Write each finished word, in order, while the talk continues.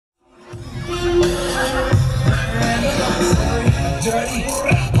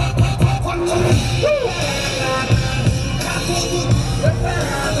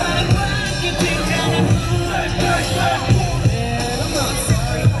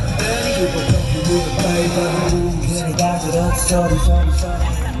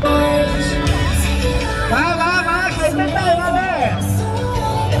와, 괜찮다, 이거는.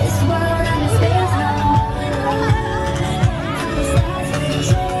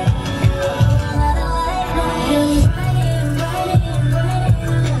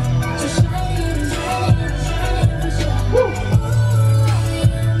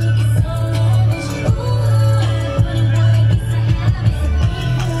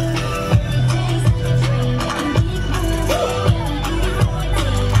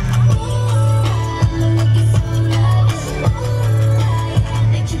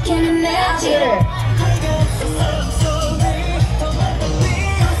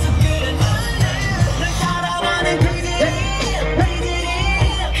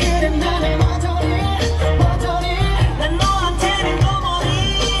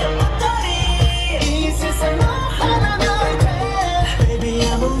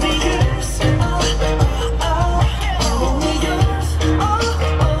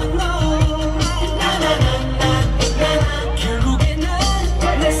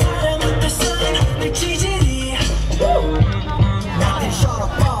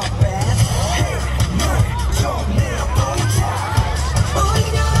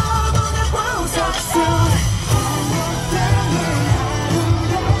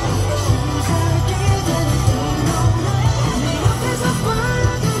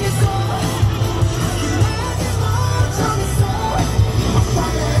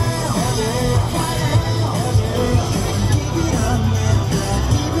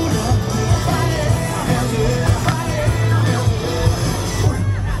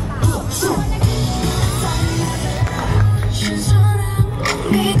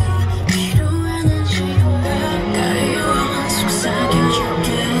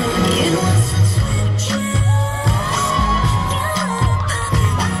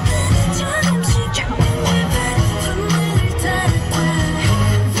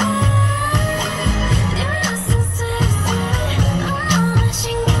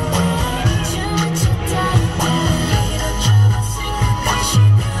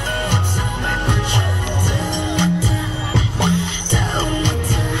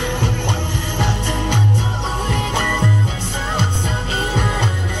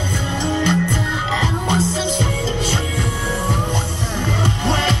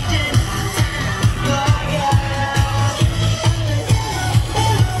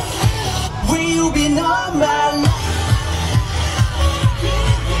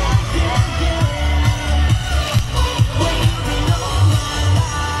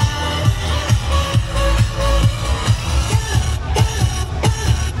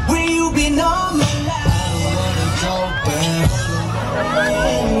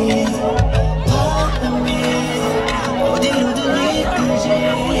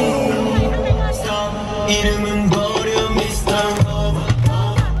 이름은 버려 Mr. Lover.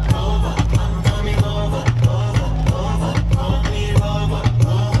 I'm coming over. Call me lover.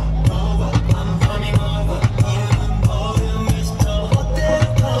 I'm coming over. 이름은 버려 Mr. 어때요?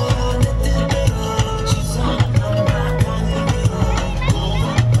 가 내 뜻대로 시선 가는 대로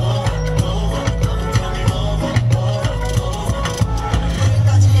I'm coming over.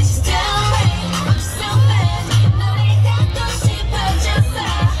 꺼진 내 시스템에 I'm so bad 너를 갖고 싶어졌어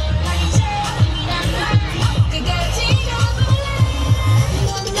난 이제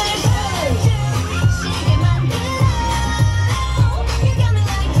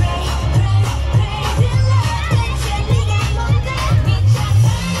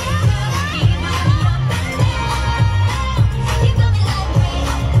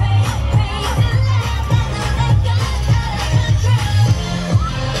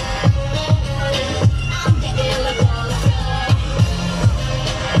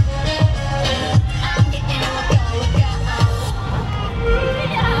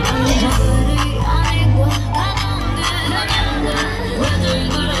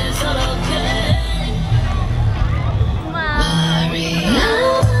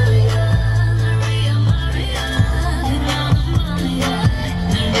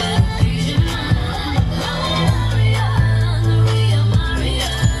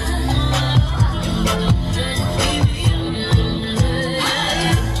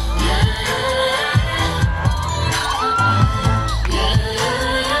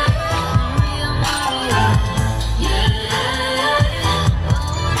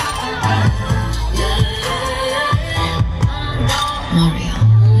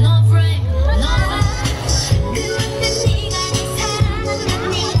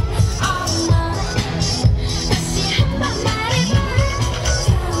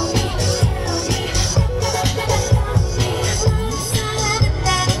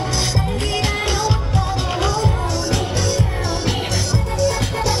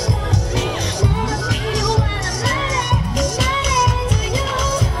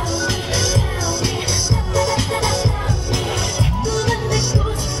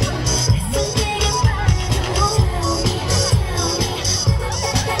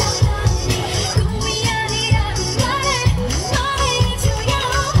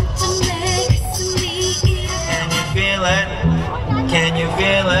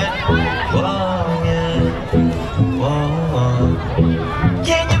feel it? Whoa, yeah. Whoa.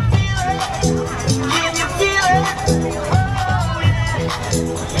 Can you feel it? Can you feel it? Oh, yeah.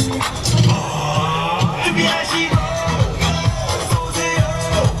 준비하시고 쏘세요.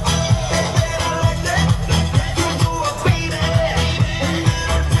 I like that. You do it, baby.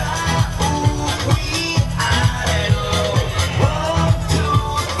 흔들어줘. We are it all. 1, 2,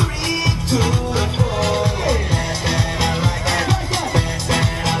 3 to the 4.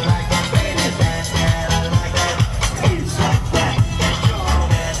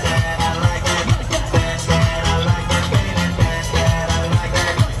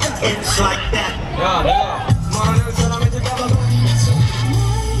 It's like that. 야, 내가 많은 사람이 들까봐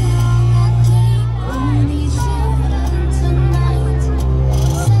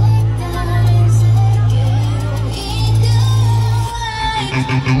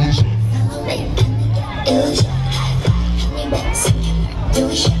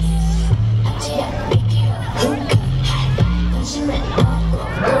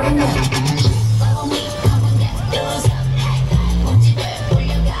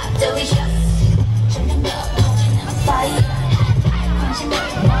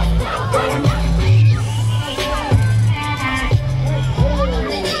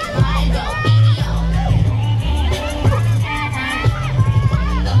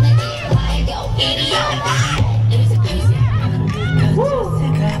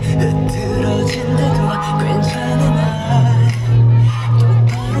흐트러진데도 괜찮은 날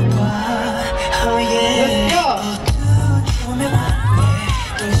똑바로 봐. Oh yeah. 어두움에 왔네.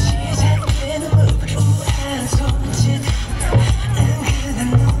 또 시작되는 move. 우아한 손짓 은근한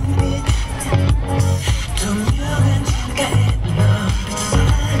눈빛 투명한 창가에 너를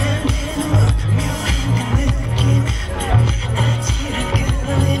사랑하는 묘한 그 느낌 아찔한 그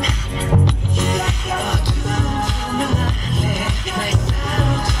립 어두운 조명 아래 날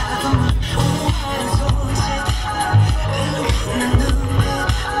사로잡은 우아한 손짓 은근한 눈빛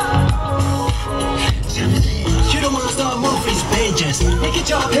You don't wanna start moving these pages. Make it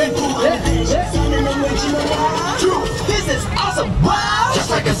your people understand. Signing the way you know. True, this is awesome. Wow, just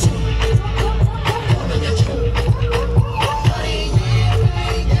like a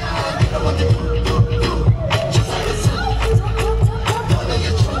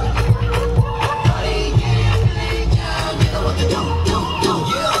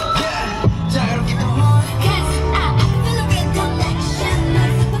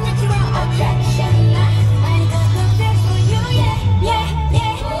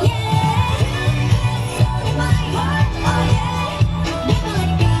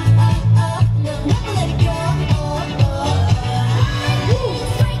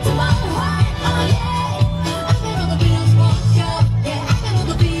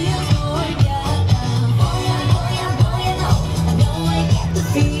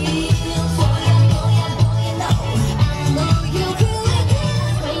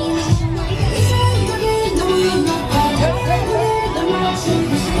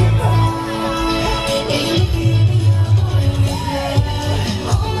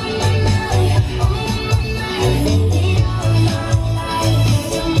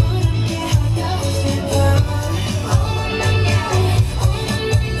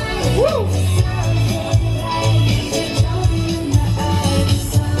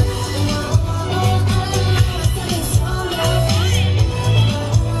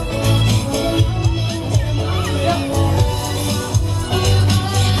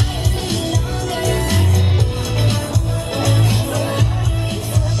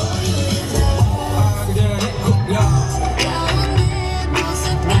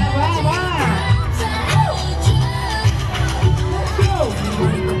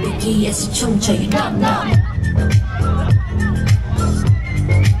Yes, 춤춰 you numb numb.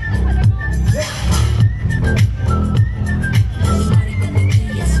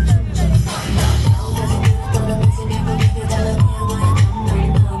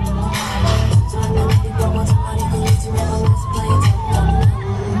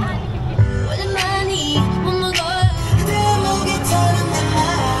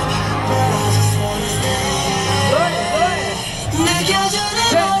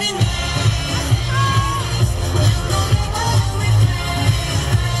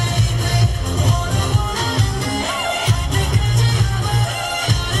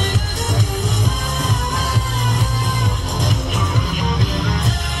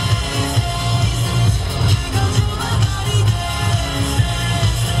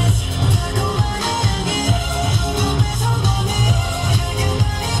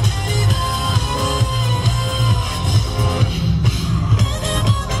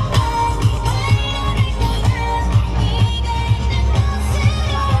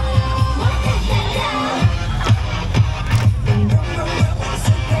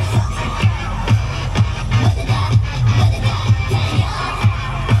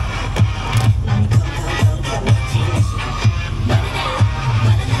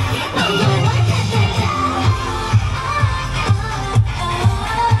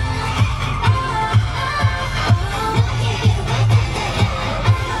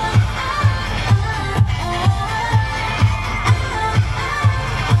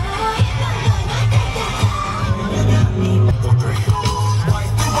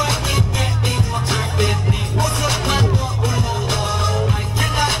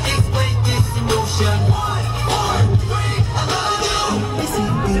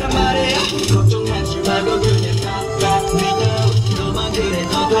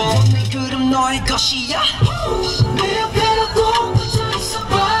 네 것이야 내 옆에 꼭 붙어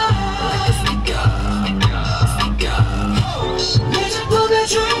있어봐 내 작품의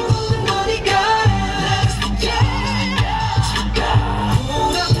주인공은 너니까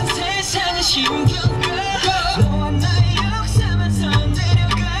보답한 세상의 신경과 너와 나의 역사만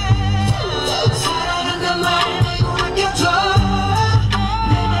손대려가 사랑한단 말 말고 아껴줘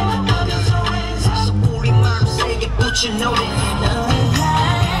내게 나타면서 왼손 우리 마음 세게 붙인 노래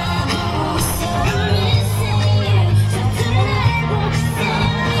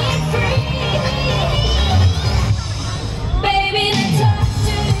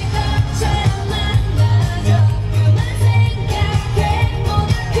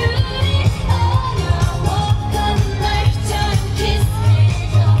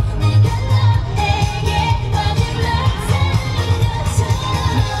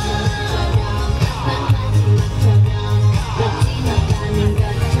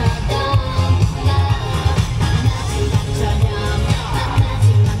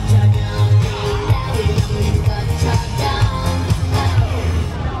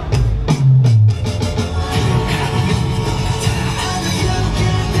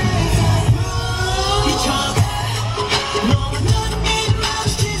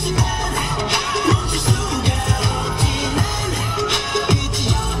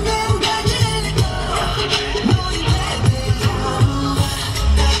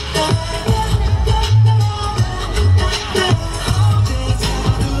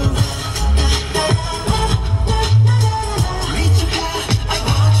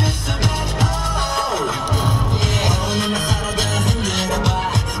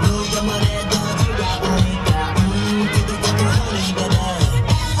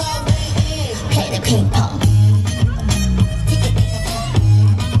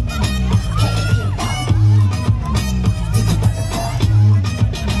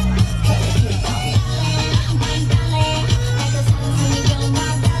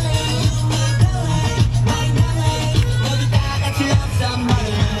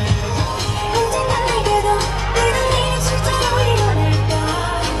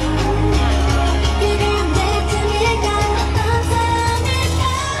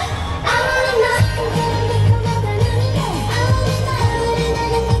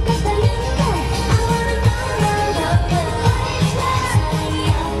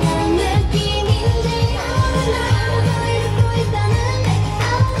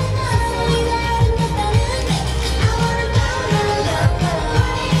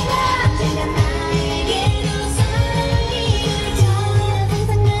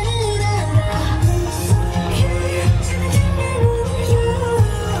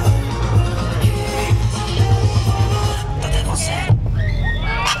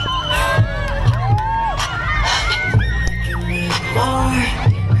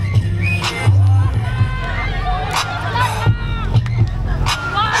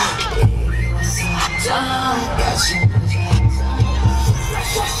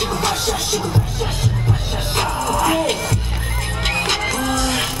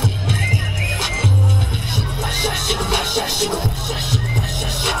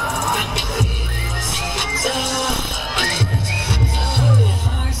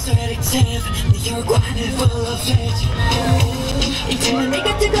혈관을 불러대지 이제는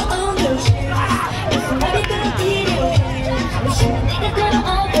내가 뜨거운 도시 무슨 말이 더 필요해 무심한 내가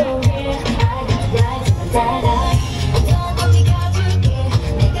걸어오고 따라 어떤 거기 가줄게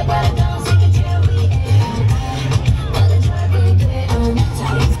내가 바라던 세계 제 위에 너는 절대 되어나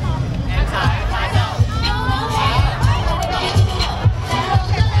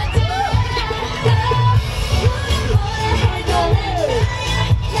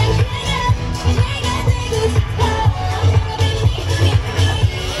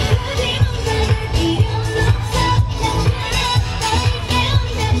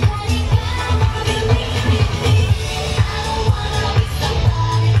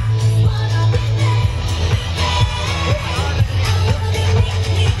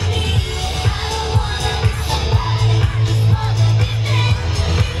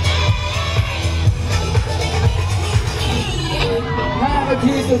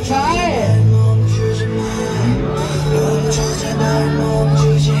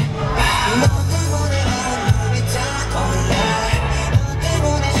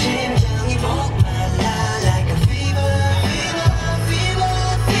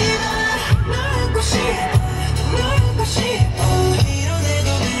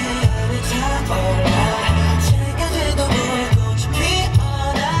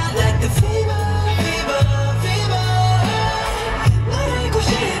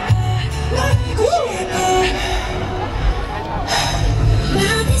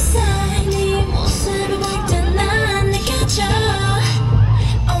Now this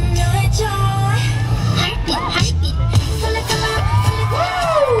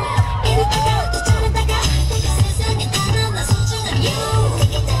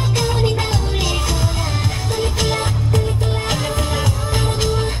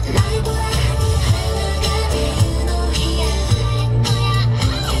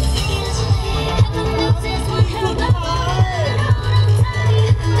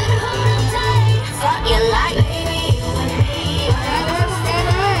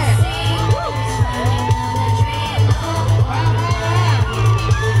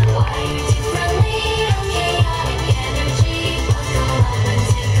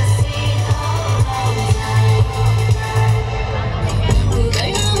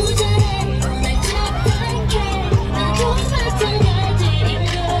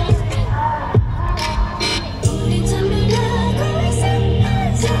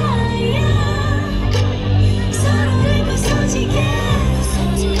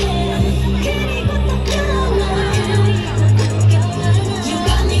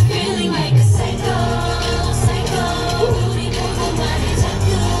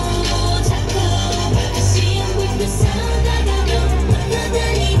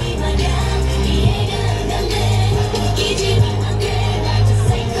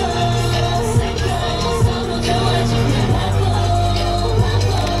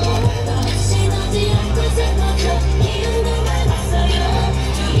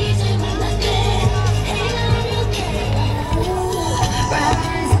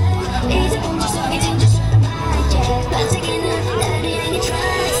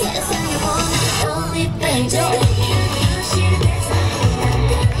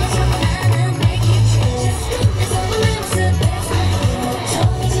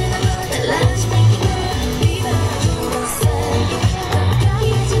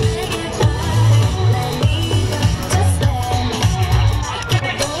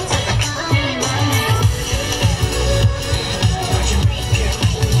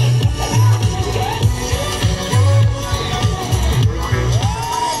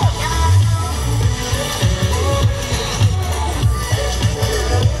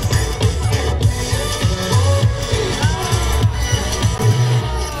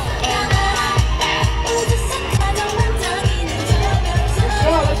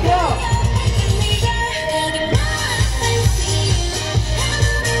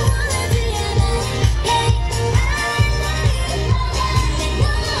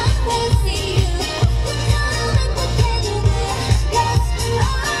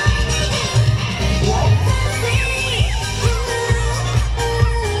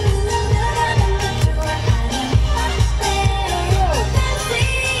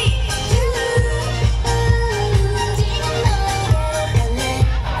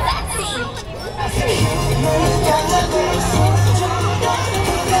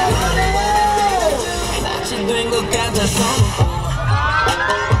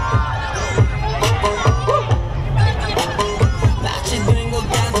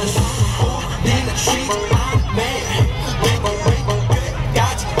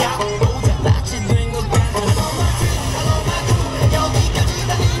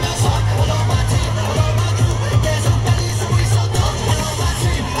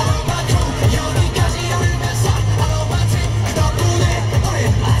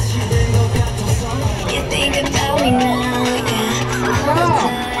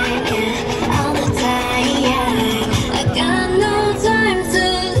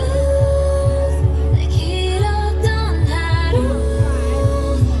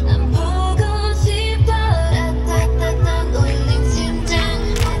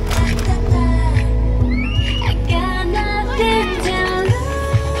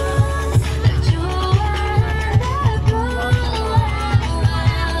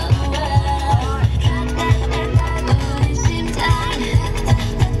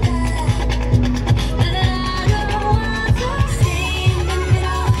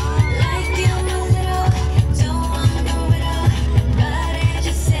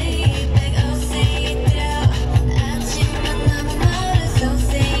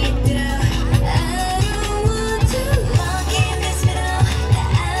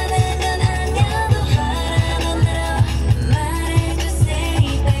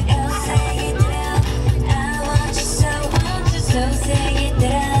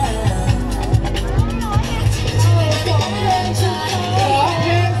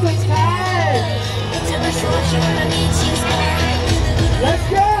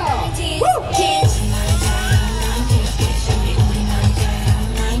Let's go! Woo!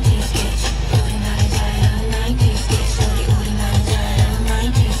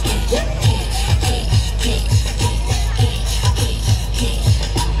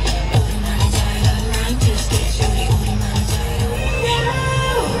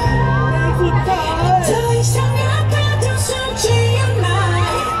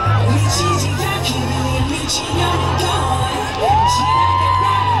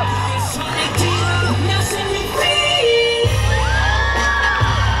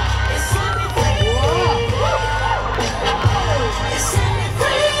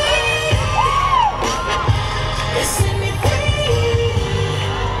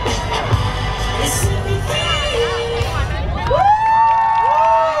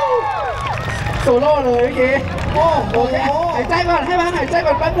โซโล่เลยเมื่อกี้โอเคหายใจก่อนให้พักหายใจ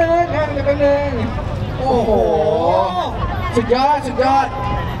ก่อนแป๊บนึงโอ้โหสุดยอด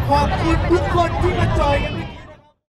ขอบคุณทุกคนที่มาจอยกัน